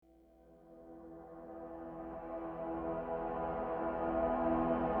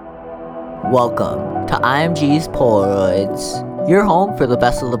Welcome to iMG's Polaroids, your home for the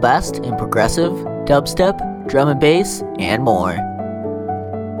best of the best in progressive, dubstep, drum and bass, and more.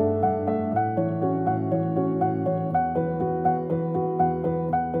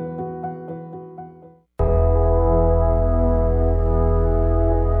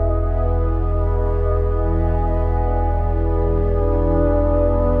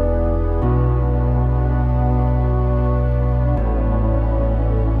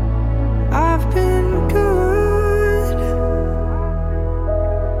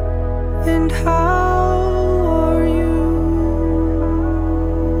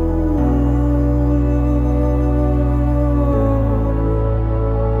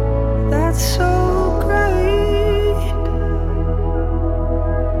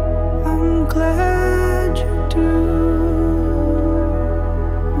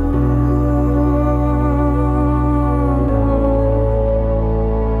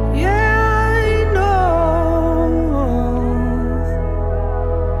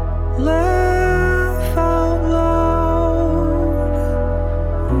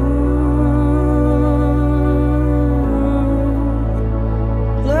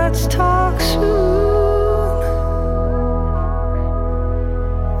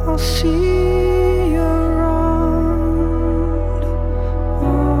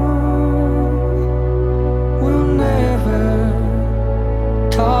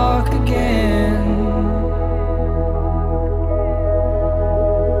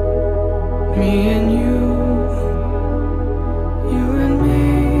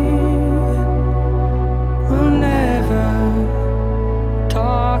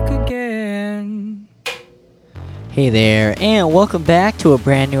 Hey there, and welcome back to a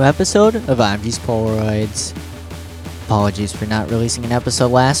brand new episode of iMG's Polaroids. Apologies for not releasing an episode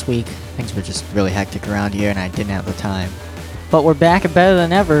last week. Things were just really hectic around here and I didn't have the time. But we're back and better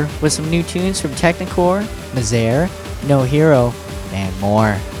than ever with some new tunes from Technicore, Mazaire, No Hero, and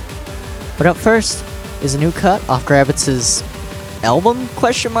more. But up first is a new cut off Gravitz's album, ?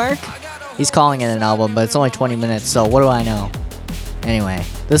 He's calling it an album, but it's only 20 minutes, so what do I know? Anyway,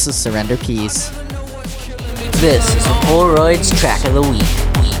 this is Surrender Peace. This is the Polaroids track of the week.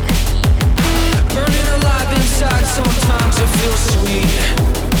 Burning alive inside, sometimes it feels sweet.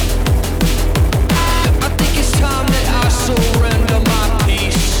 I think it's time that I surrender my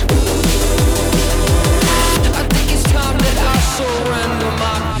peace. I think it's time that I surrender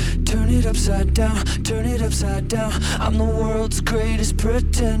my... Turn it upside down, turn it upside down. I'm the world's greatest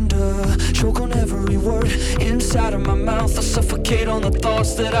pretender. Choke on every word inside of my mouth. I suffocate on the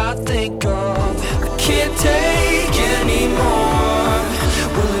thoughts that I think of. I can't take anymore.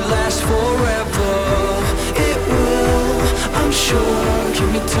 Will it last forever? It will, I'm sure. Give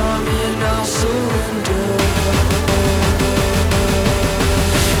me time and I'll surrender.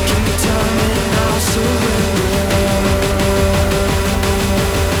 Give me time and I'll surrender.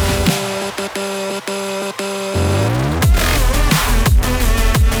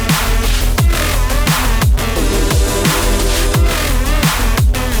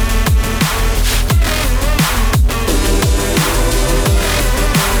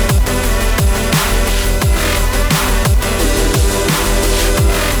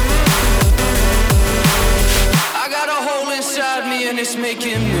 I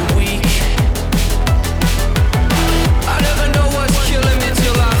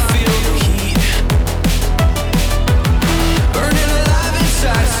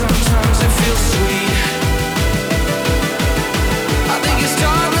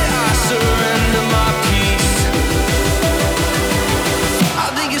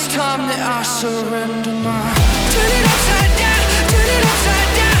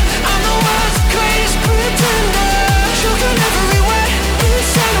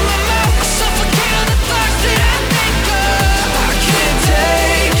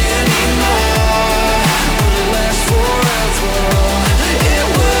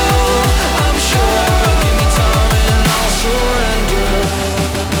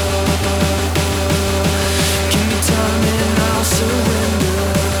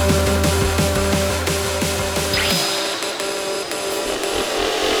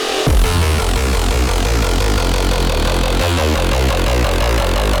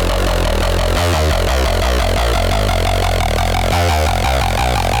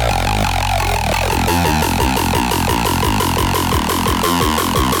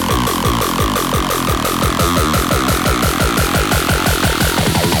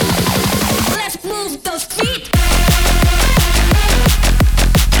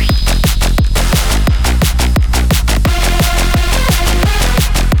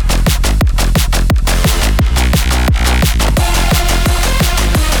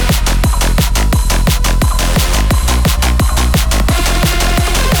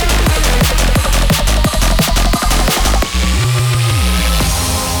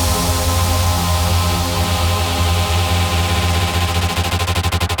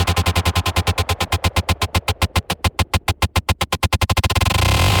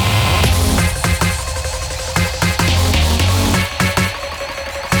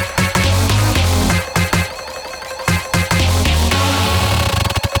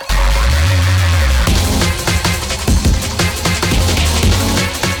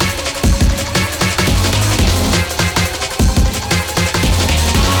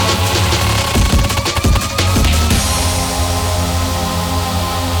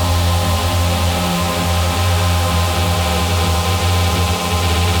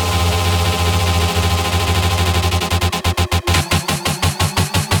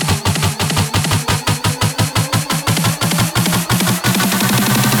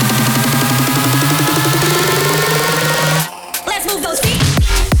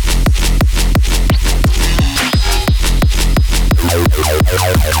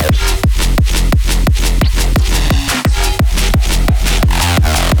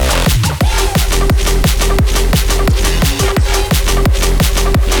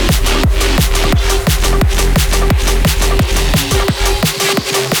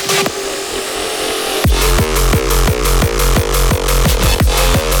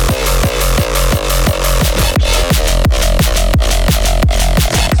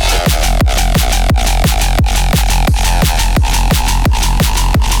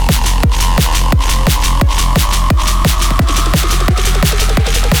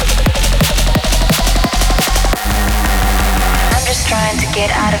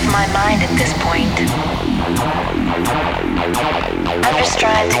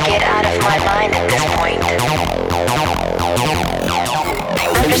get out of my mind at this point.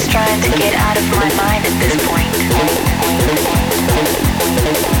 I'm just trying to get out of my mind at this point.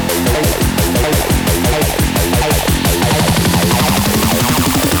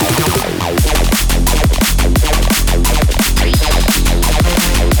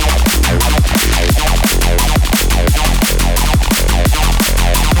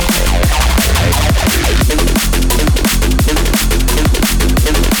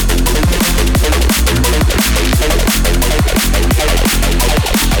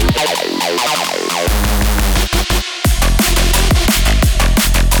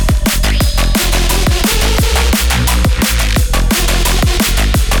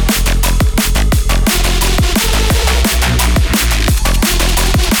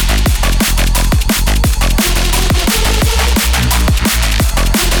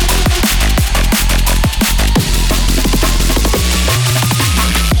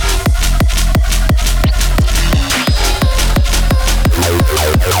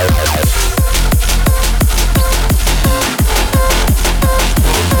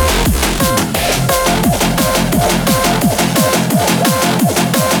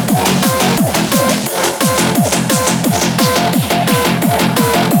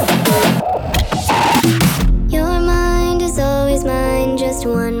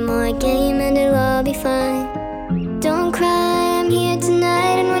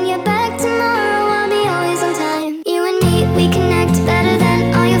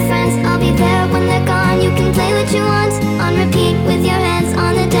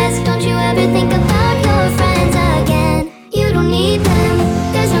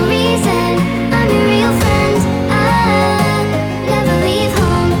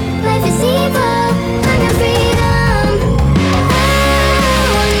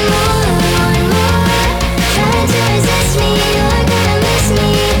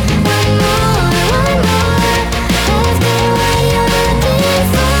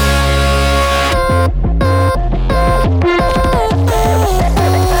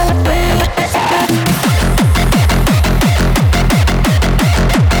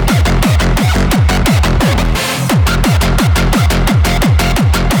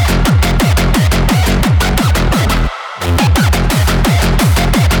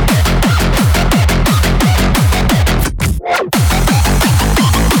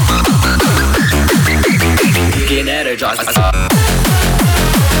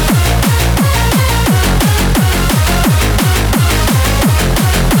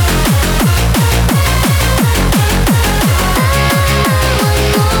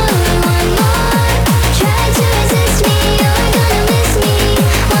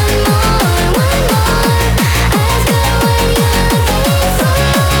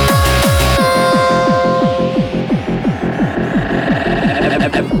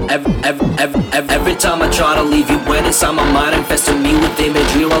 Every time I try to leave you when inside my mind infesting me with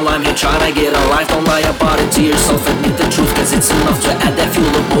imagery while I'm here trying to get a life. Don't lie about it to yourself, admit the truth, cause it's enough to add that fuel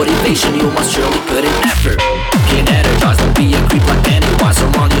of motivation you must surely put in effort. Get energized, don't be a creep like Pennywise.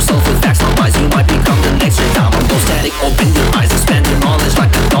 Surround yourself with facts, not lies. You might become the next Ray Diamond. Go static, open your eyes, expand your knowledge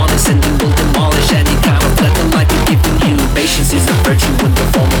like Adonis, and you will demolish any kind of threat the life is giving you. Patience is a virtue in the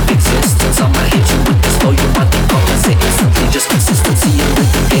form of existence. I might hit you with this flow, you might think compensate instantly. Just consistency and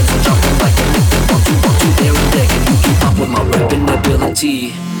rhythm games will jump in like a mythic. Want to there and there, can you keep up with my rapping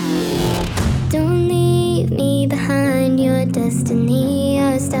ability? Don't leave me behind, your destiny,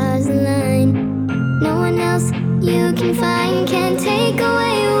 our stars align. No one else you can find can take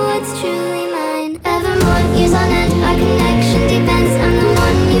away what's truly mine. Evermore, years on end, our connection depends on the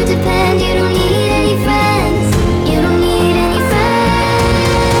one you depend. You don't need any friends, you don't need any friends.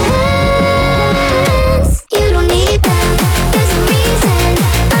 You don't need them, there's a reason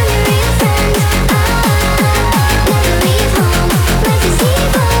I'm your real friend. Never leave home, life is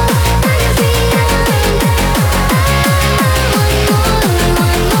evil, I'm your freedom.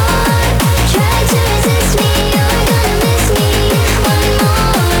 One more, try to resist me, you're gonna miss me. One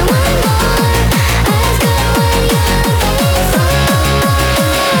more, I've got what you're looking for.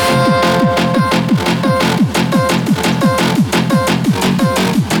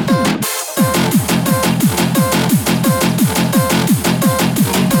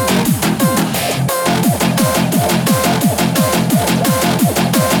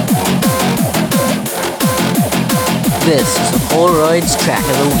 This is the Polaroids track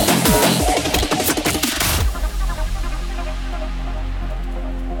of the week.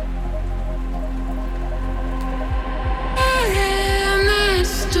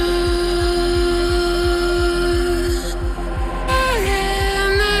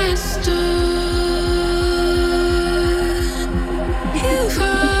 You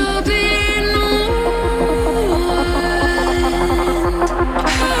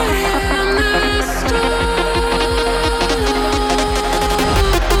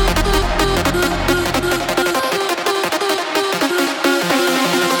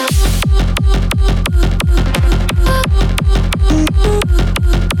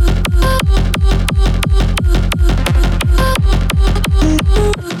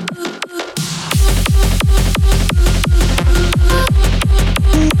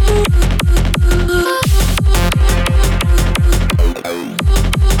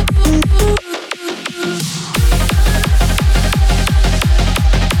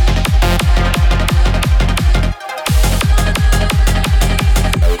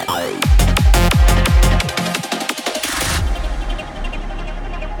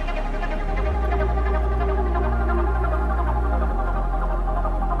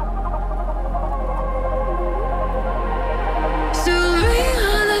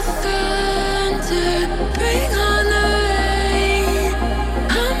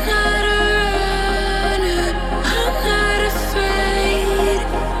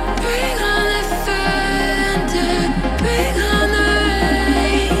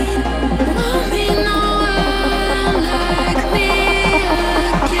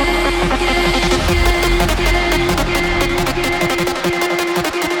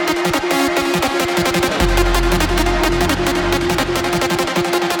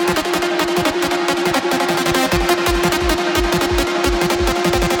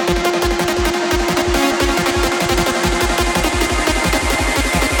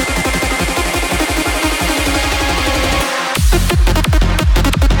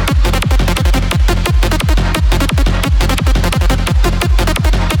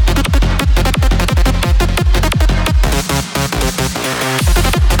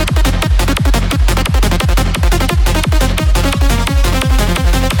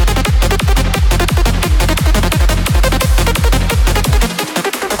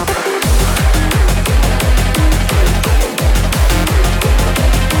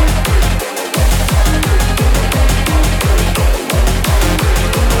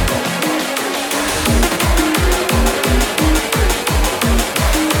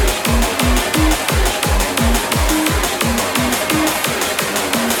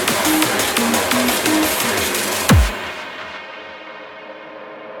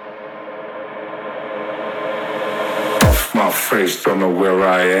my face, don't know where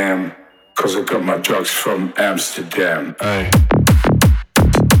I am. Cause I got my drugs from Amsterdam. Ay.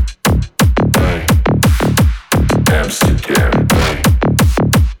 Ay. Amsterdam. Ay.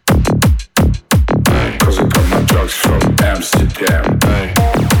 Ay. Cause I got my drugs from Amsterdam. Ay.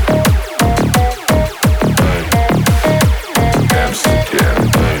 Ay. Amsterdam.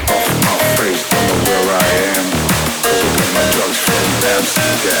 Ay. Off my face, don't know where I am. Cause I got my drugs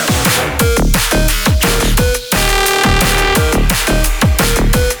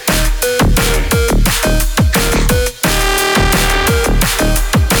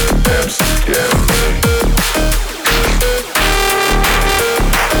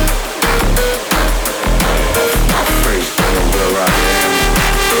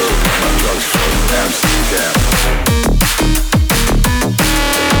from Amsterdam.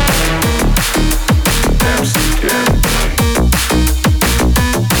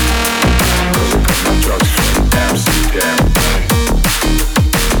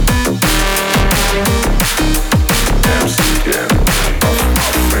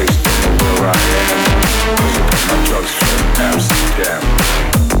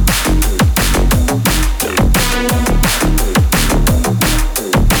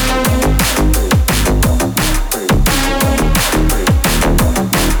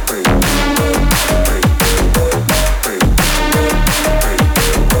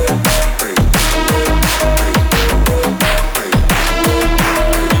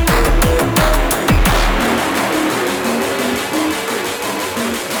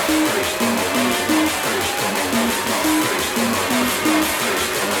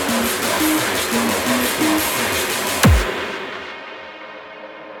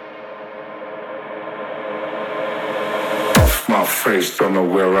 My face, don't know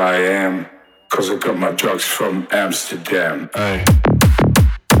where I am. Cause I got my drugs from Amsterdam. Ay.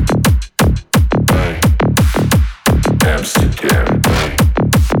 Ay. Amsterdam. Ay.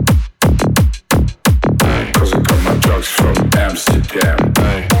 Ay. Cause I got my drugs from Amsterdam.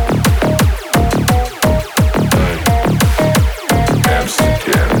 Ay. Ay.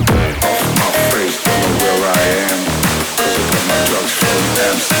 Amsterdam. Ay. Off my face, don't know where I am. Cause I got my drugs from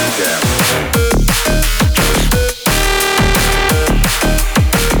Amsterdam.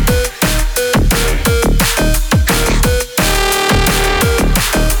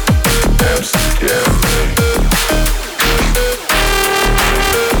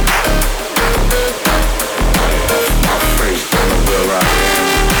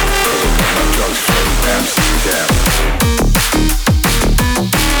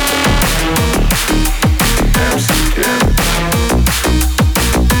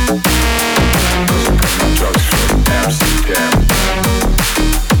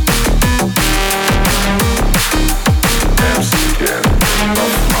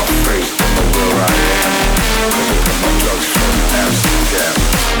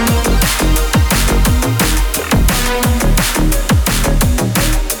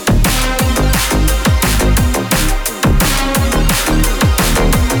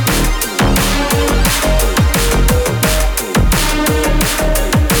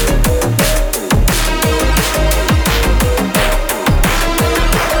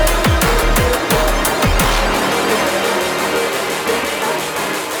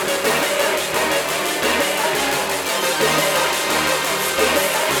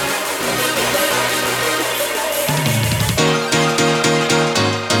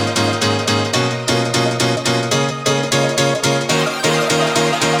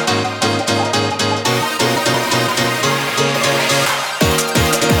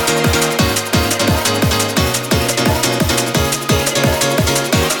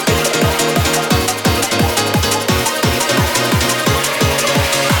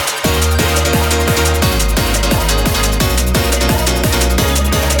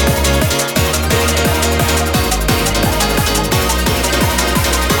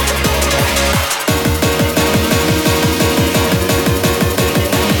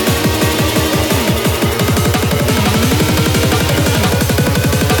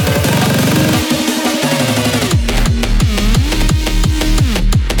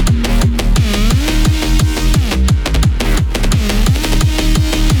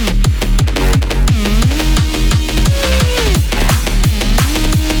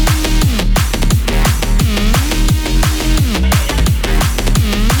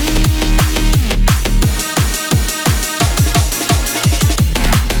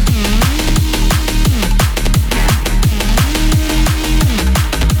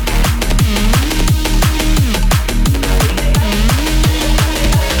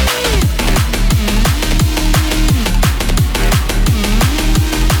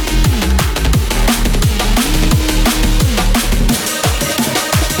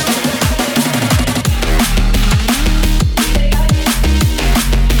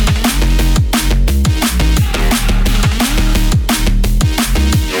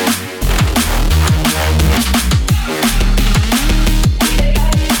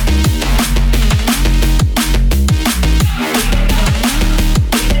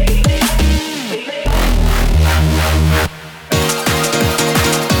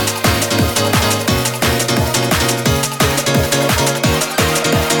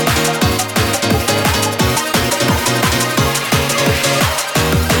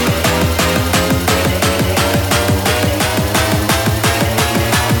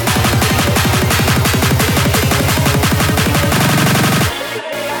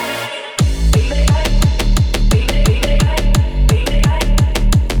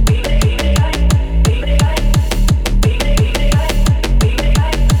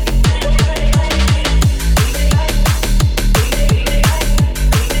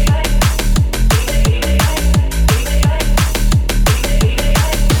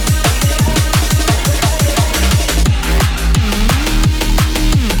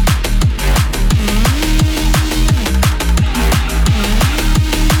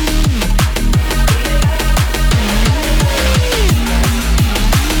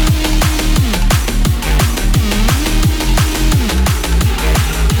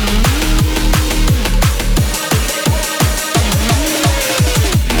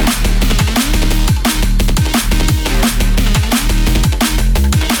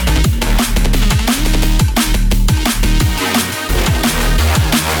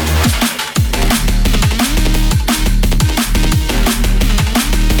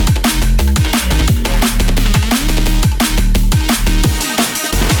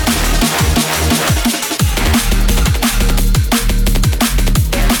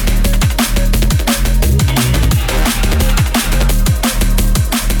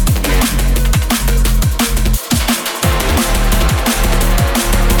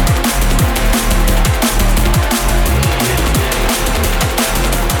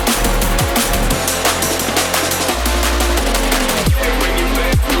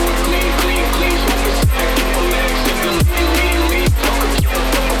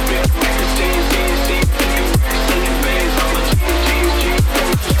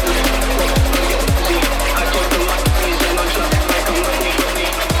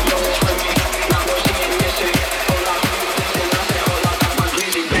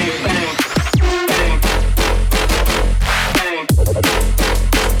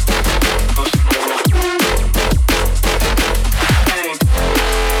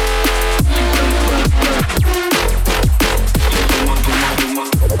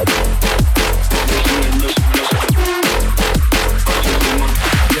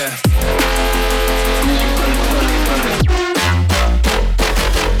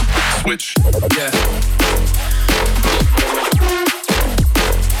 Switch. Yeah.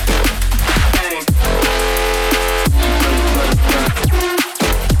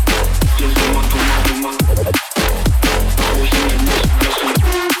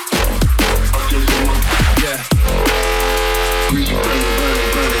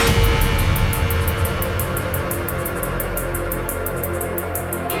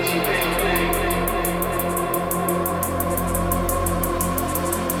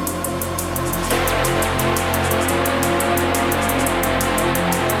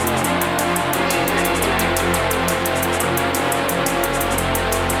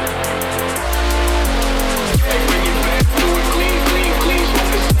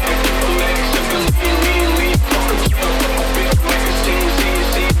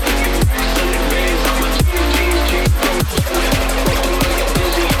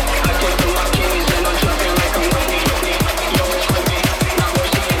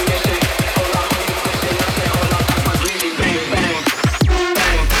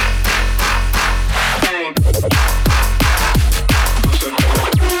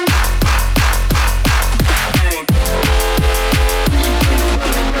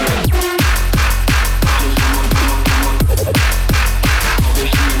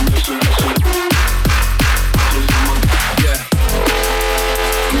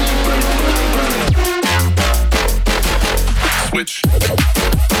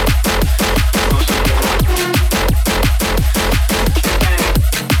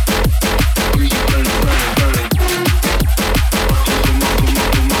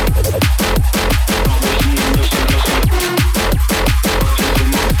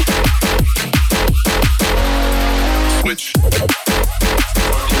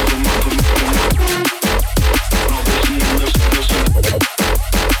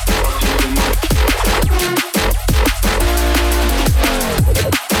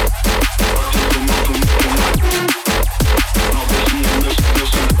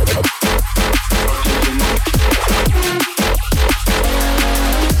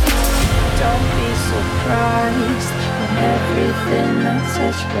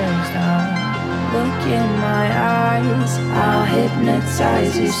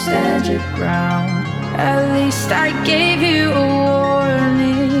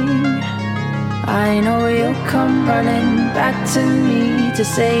 To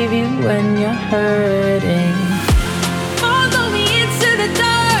save you when you're hurting. Follow me into the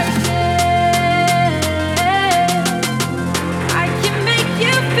darkness. I can make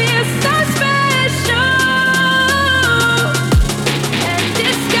you feel so special and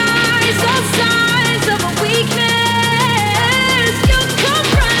disguise all signs of a weakness. You'll come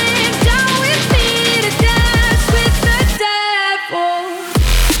running down with me to dance with the devil.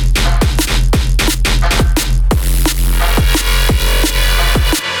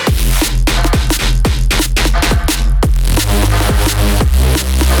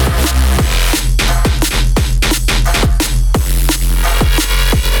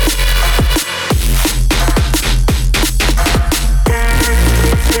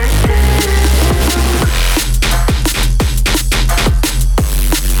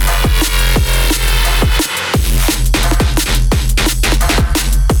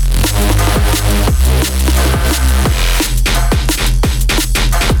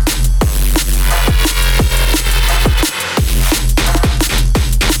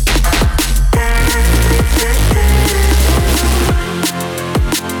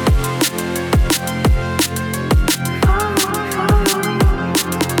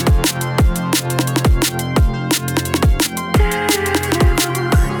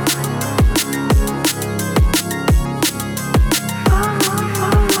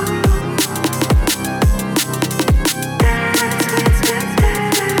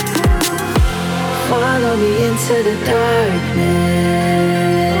 Into the darkness.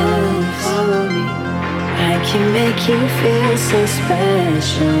 Follow me. I can make you feel so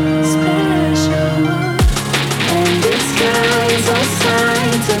special. And disguise all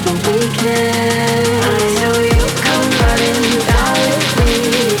signs of a weakness. I know you'll come running down with me,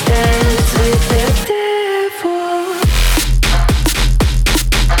 dance with the devil.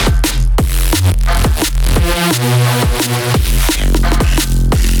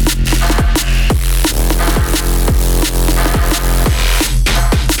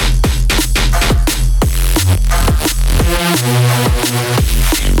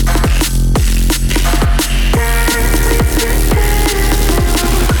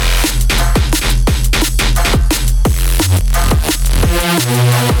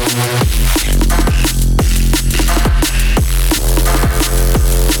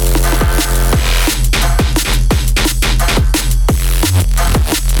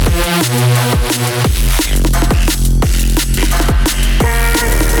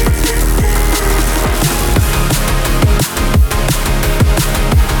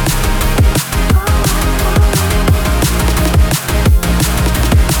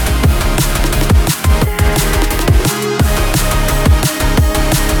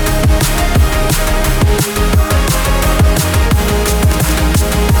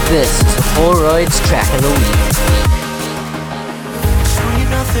 This is the Polaroids track of the week. Sweet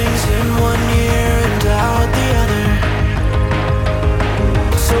nothings in one ear and out the other.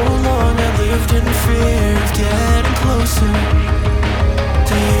 So long I lived in fear of getting closer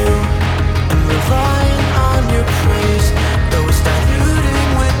to you and relying on your praise that was diluting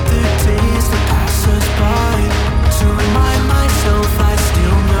with the days that pass us by. To remind myself I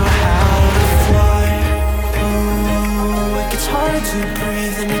still know how to fly. Oh, it gets hard to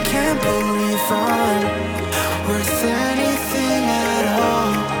breathe and I can't believe I'm worth anything at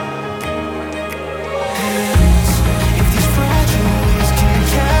all. If these fragile wings can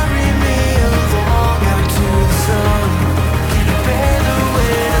carry me along out to the sun, can I bear the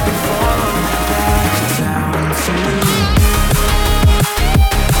weight of the fall back down to you?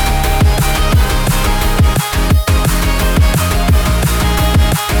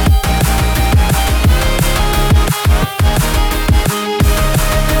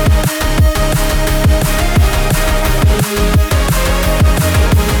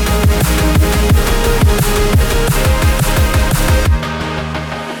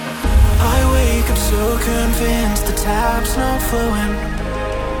 Convinced the tap's not flowing.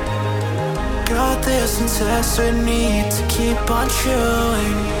 Got this incessant need to keep on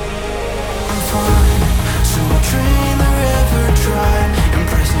chewing. I'm fine, so I'll drain the river dry,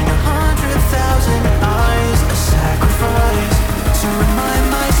 impressing 100,000 eyes. A sacrifice to remind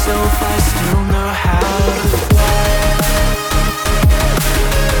myself I still know how to fly.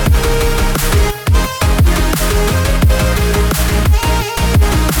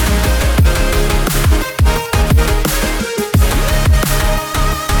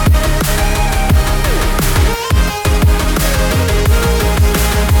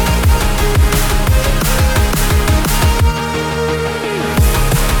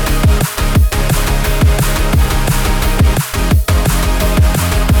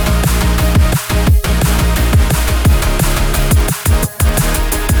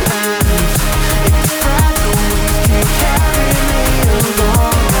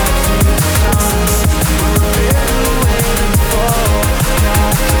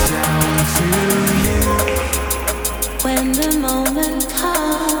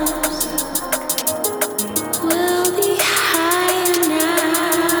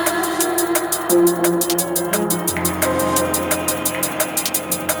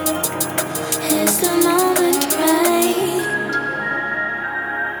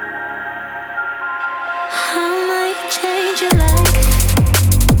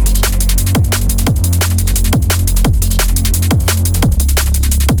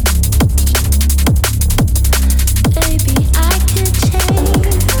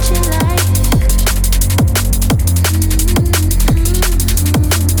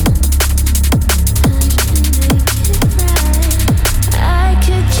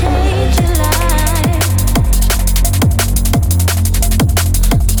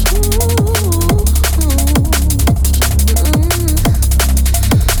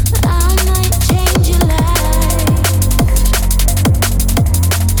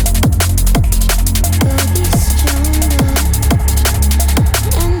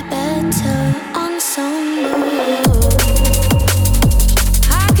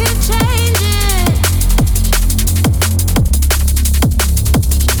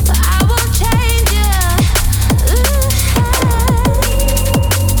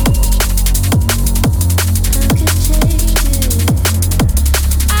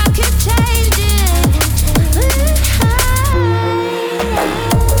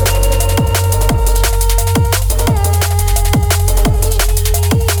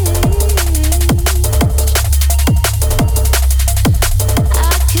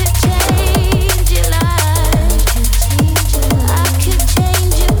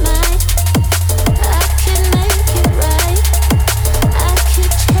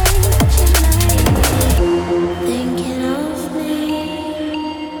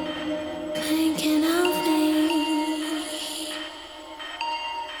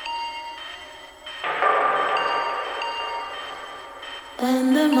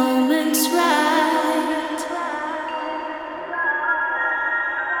 When the moment's right,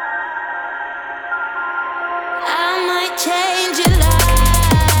 I might change your life,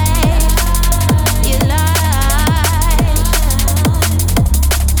 your life.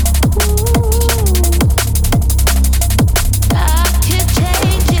 Ooh, I could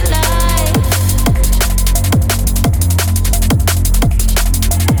change your life.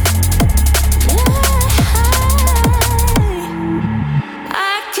 Yeah,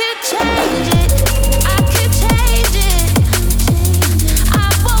 I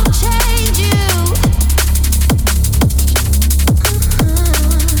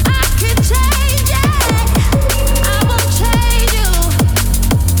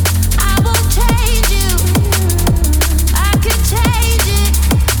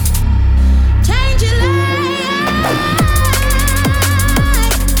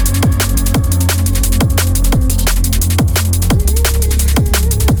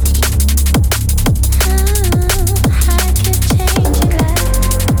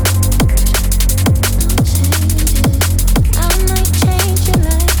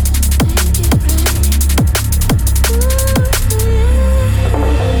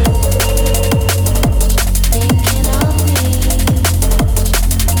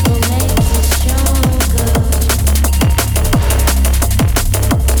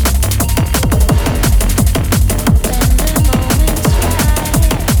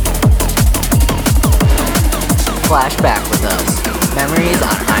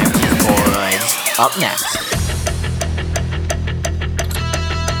up next.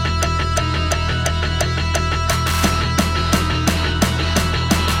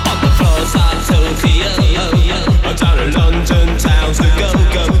 Down in London town to go.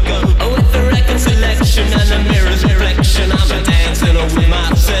 With the record selection and the mirror's reflection, I'm a dancing with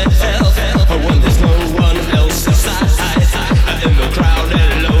myself. When there's no one else inside, in the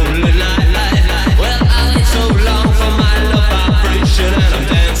crowded lonely night. Well, I wait so long for my love vibration, and I'm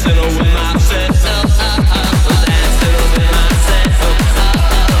dancing with myself. Dancing with myself.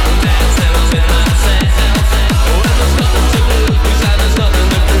 Dancing with myself. When there's nothing to lose and there's nothing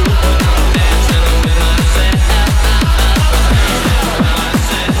to prove, I'm dancing with myself.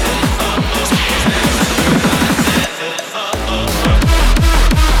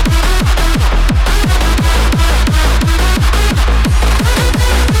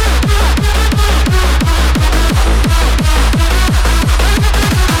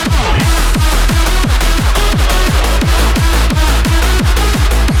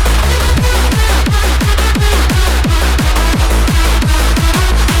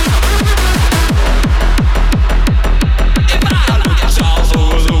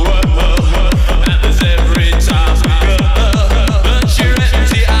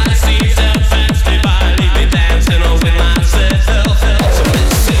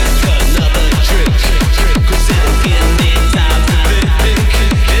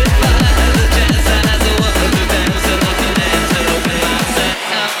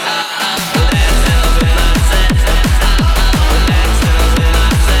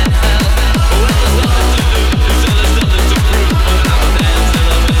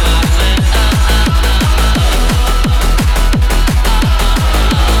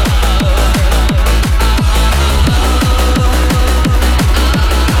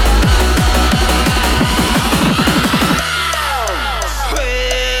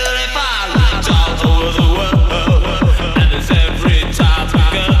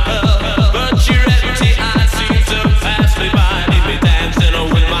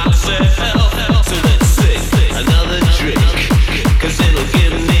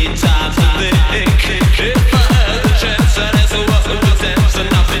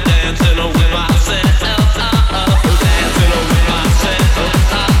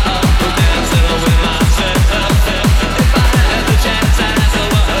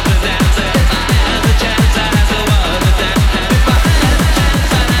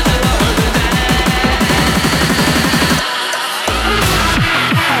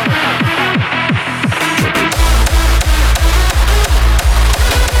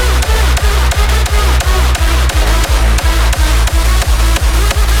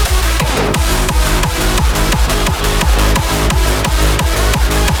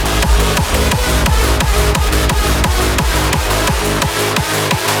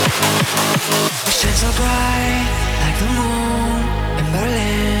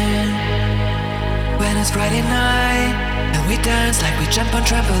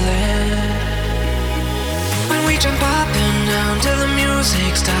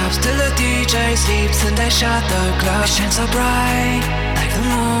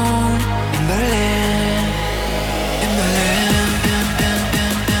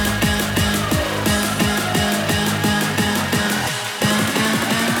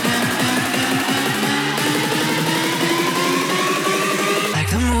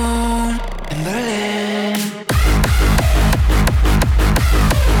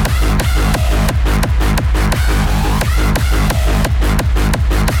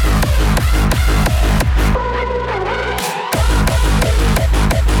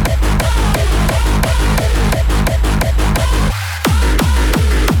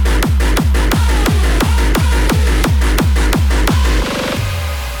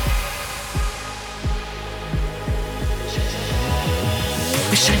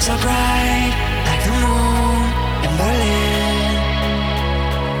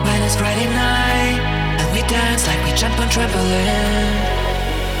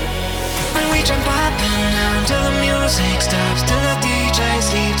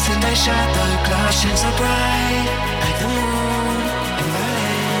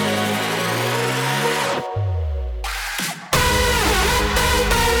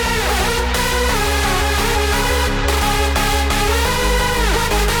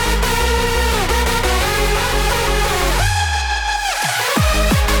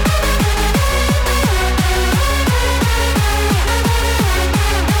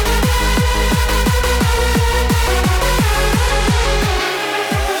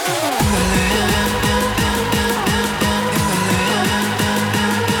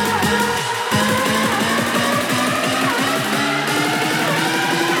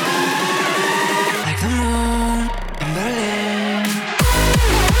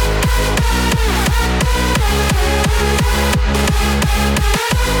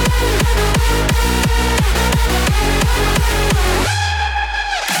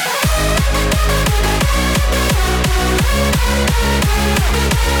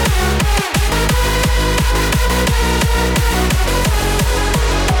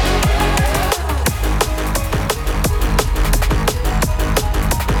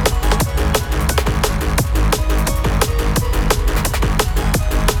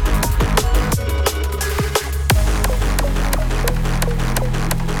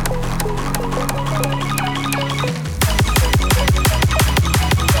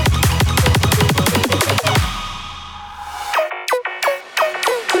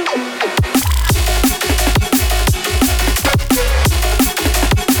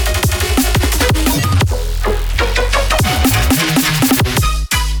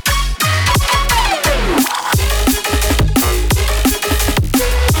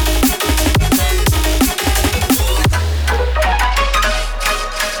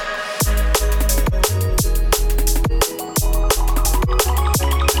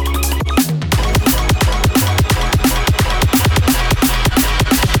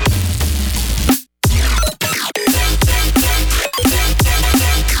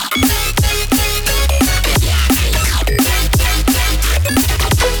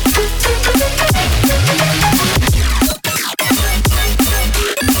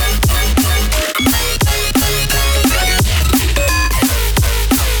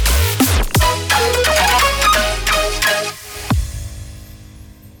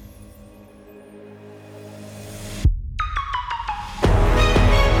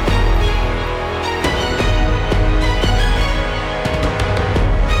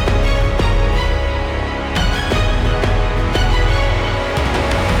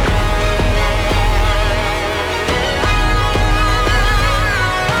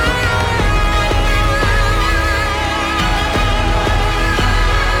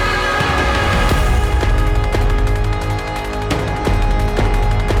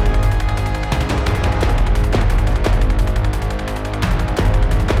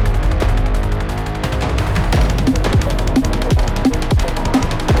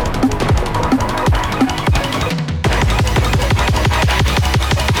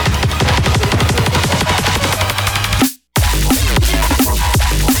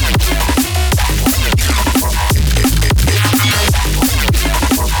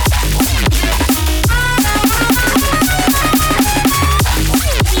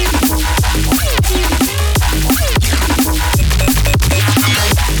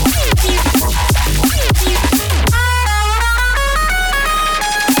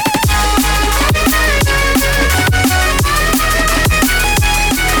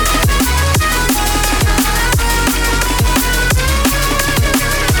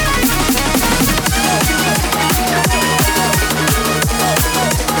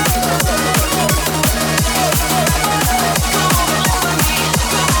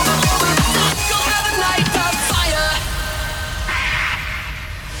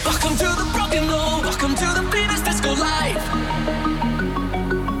 Welcome to the broken road. Welcome to the famous disco life.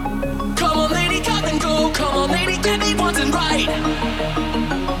 Come on, lady, come and go. Come on, lady, get me once and right.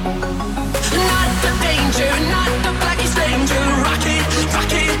 Not the danger, not the blacky stranger. Rock it,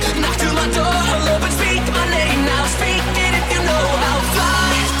 knock to my door. Hello, and speak my name now. Speak it if you know how.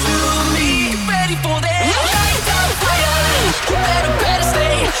 Fly to me, ready for this night of fire. You better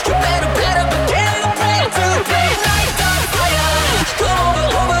stay. You better begin the prayer to play. Night of fire. Come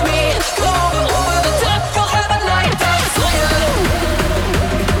over me. Come over the top. You'll have a night of fire.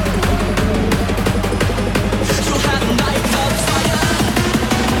 You'll have a night of fire.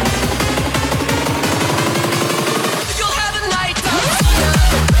 You'll have a night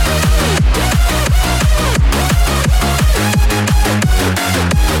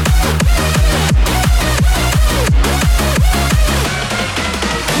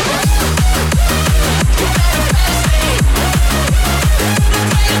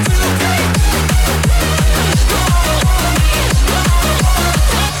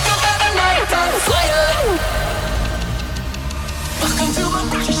of fire. Welcome to a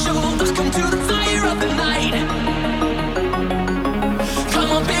rocky show. Welcome to the fire of the night. Come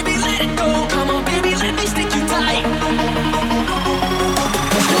on, baby, let it go. Come on, baby, let me stick you tight.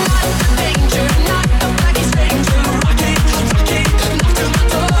 Not the danger, not the blacky stranger. Rock it, knock to my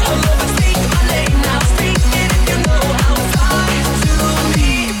door. Hello, and speak my name now. Speak it if you know how. Fly to me,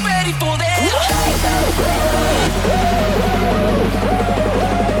 ready for this.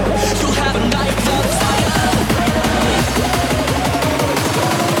 You'll have a night of fire.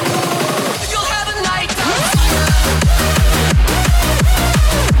 You'll have a night of fire.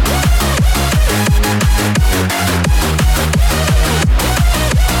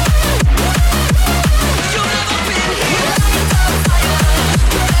 You've never been here. Night of fire. You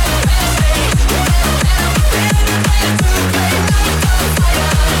better stay. You better begin the prayer to play. Night of fire. Come over me.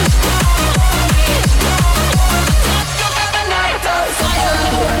 Come over the top. You'll have a night of fire.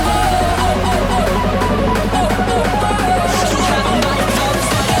 You'll have a night of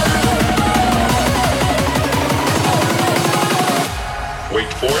fire.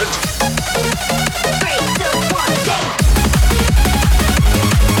 Wait for it. 3, 2, 1, go!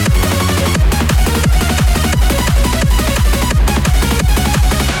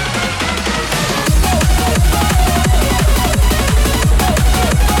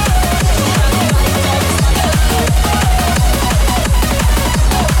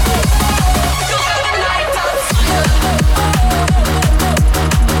 You'll have a night of fire.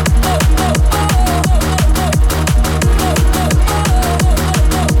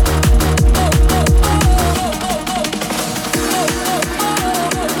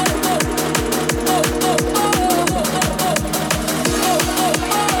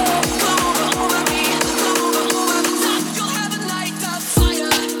 Come over me. Come over the top. You'll have a night of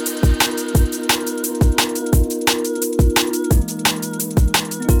fire.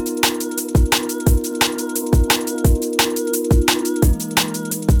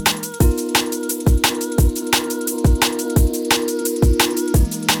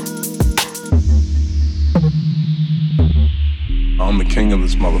 I'm the king of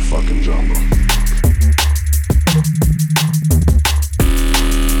this motherfucking jungle.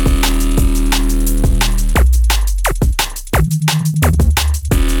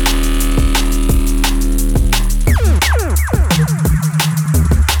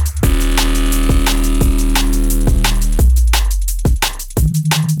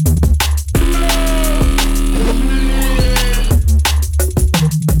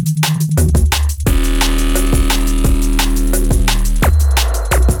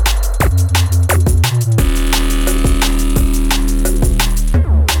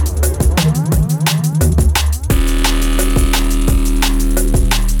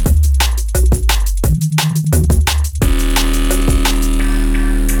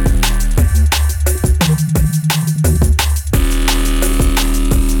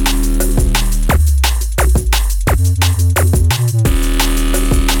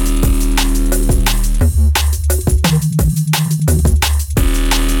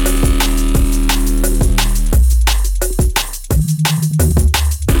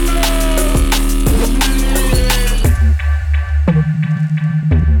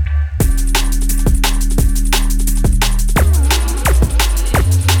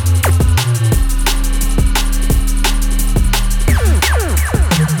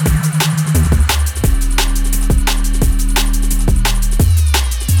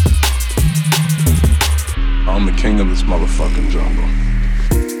 motherfucking jungle.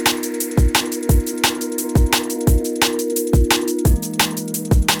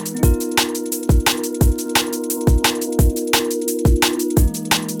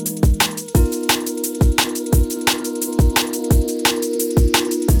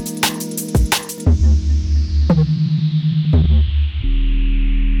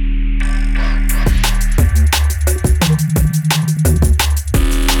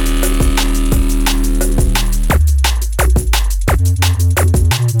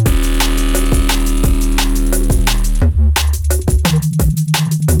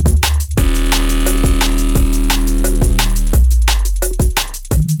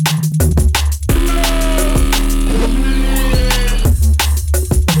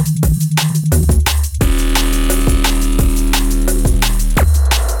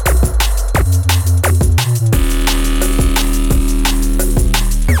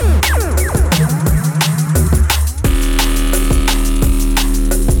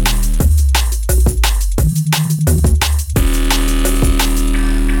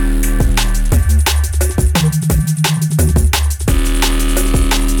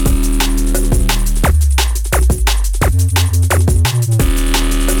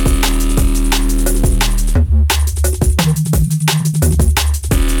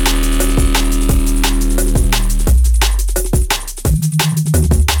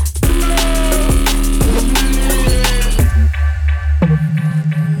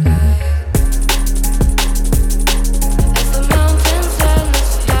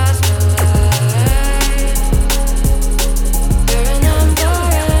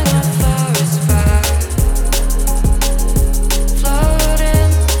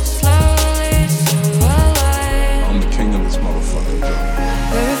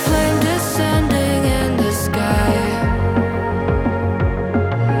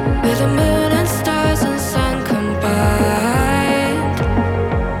 the moon and stars and sun combined.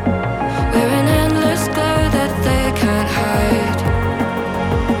 We're an endless glow that they can't hide.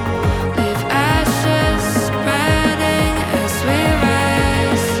 Leave ashes spreading as we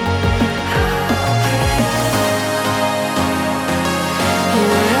rise. You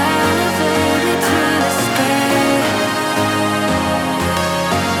elevate me to the sky,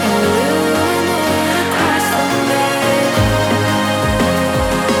 illuminate across the night.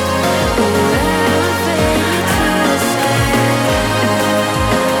 You elevate me to the sky,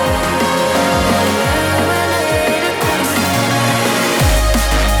 illuminate across the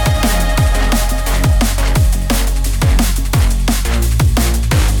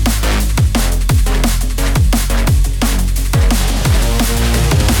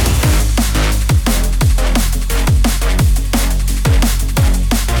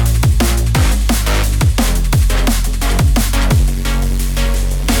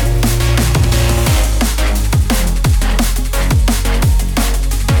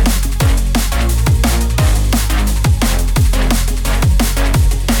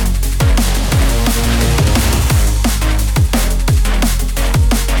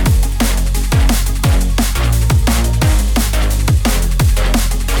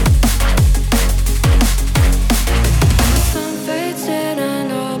sun fades in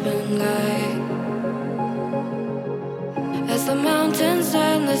an open light as the mountains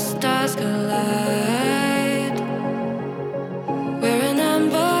and the stars collide. We're an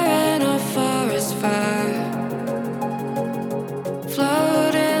ember in a forest fire,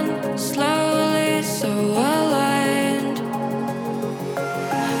 floating slowly, so aligned.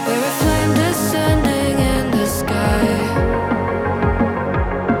 We're a flame descending in the sky,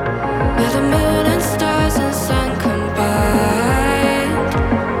 where the moon and stars and sun combined.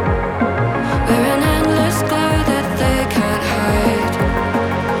 We're an endless glow that they can't hide.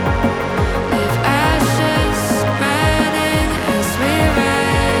 Leave ashes spreading as we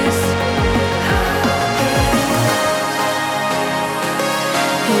rise.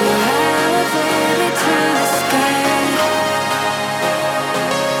 You elevate me to the sky,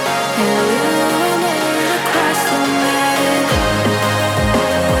 illuminate across the night.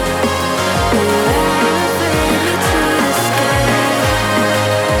 You elevate me to the sky,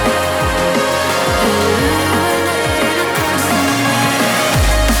 illuminate across the night.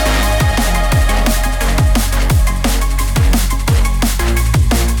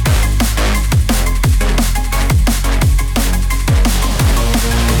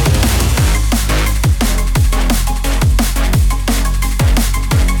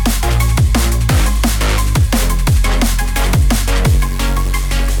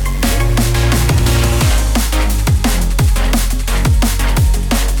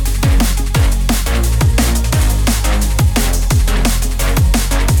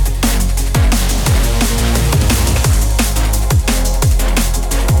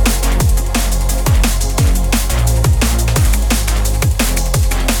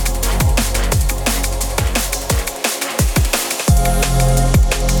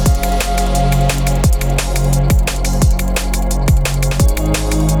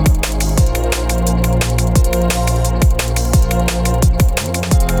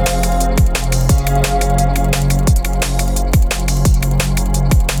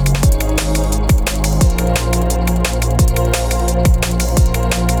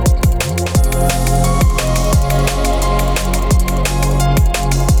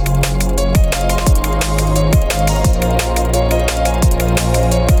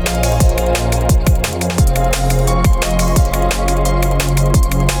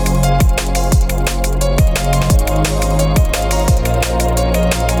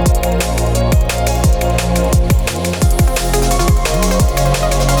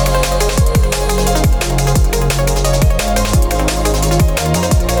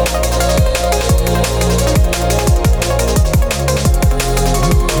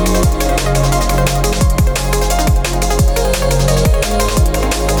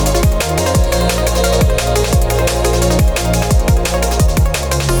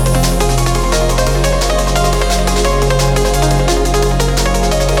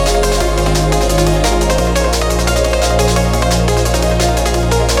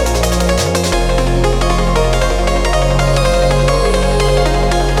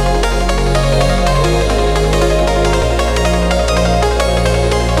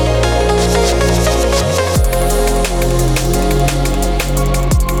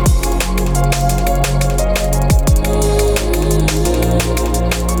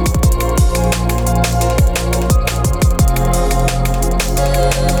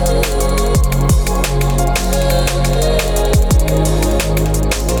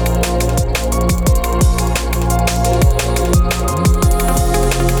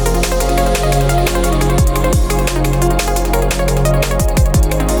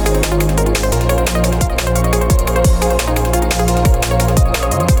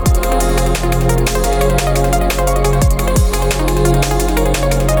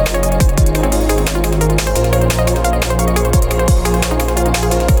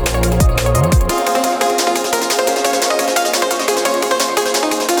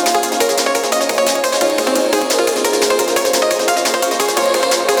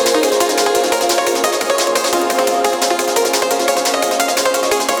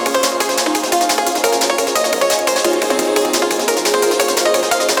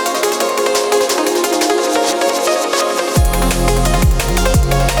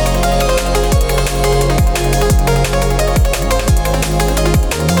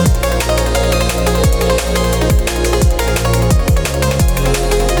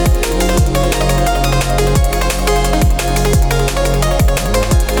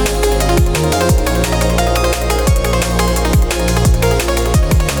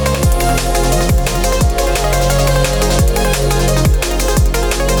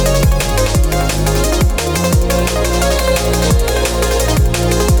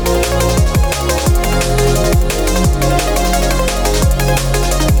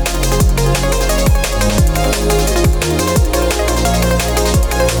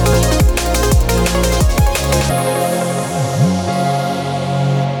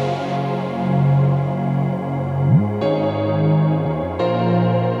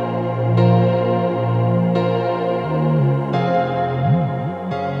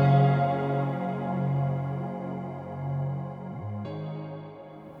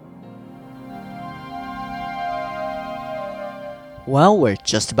 Well, we're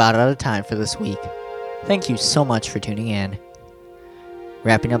just about out of time for this week. Thank you so much for tuning in.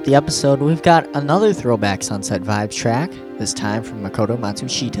 Wrapping up the episode, we've got another throwback Sunset Vibes track, this time from Makoto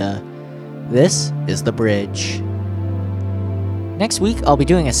Matsushita. This is The Bridge. Next week, I'll be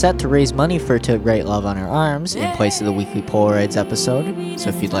doing a set to raise money for To Great Love on Our Arms in place of the weekly Polaroids episode, so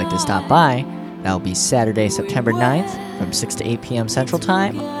if you'd like to stop by, that'll be Saturday, September 9th from 6 to 8 p.m. Central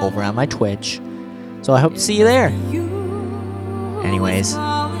Time over on my Twitch. So I hope to see you there. Anyways,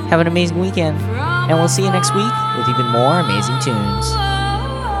 have an amazing weekend, and we'll see you next week with even more amazing tunes.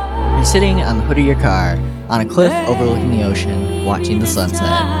 You're sitting on the hood of your car, on a cliff overlooking the ocean, watching the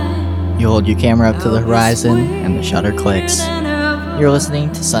sunset. You hold your camera up to the horizon, and the shutter clicks. You're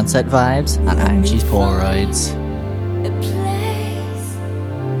listening to Sunset Vibes on iMG's Polaroids. A place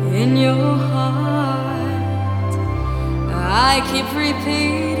in your heart. I keep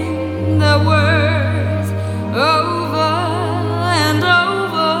repeating the words over and over.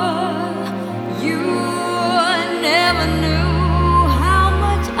 You never knew how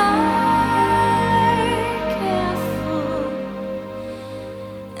much I care for,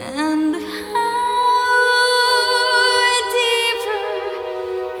 and how deeper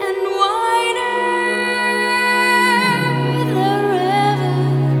and wider the river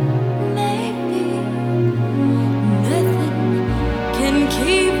may be. Nothing can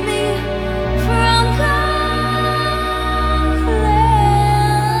keep me from calling.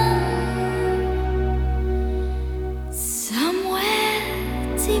 Somewhere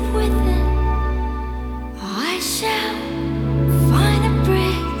deep within, I shall find a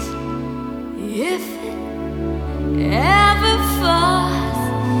bridge. If it ever falls,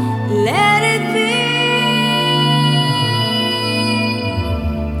 let it be.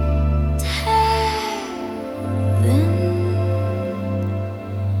 Then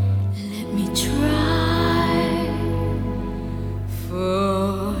let me try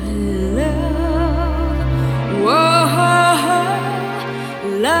for love. Whoa,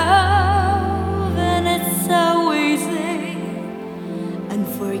 love.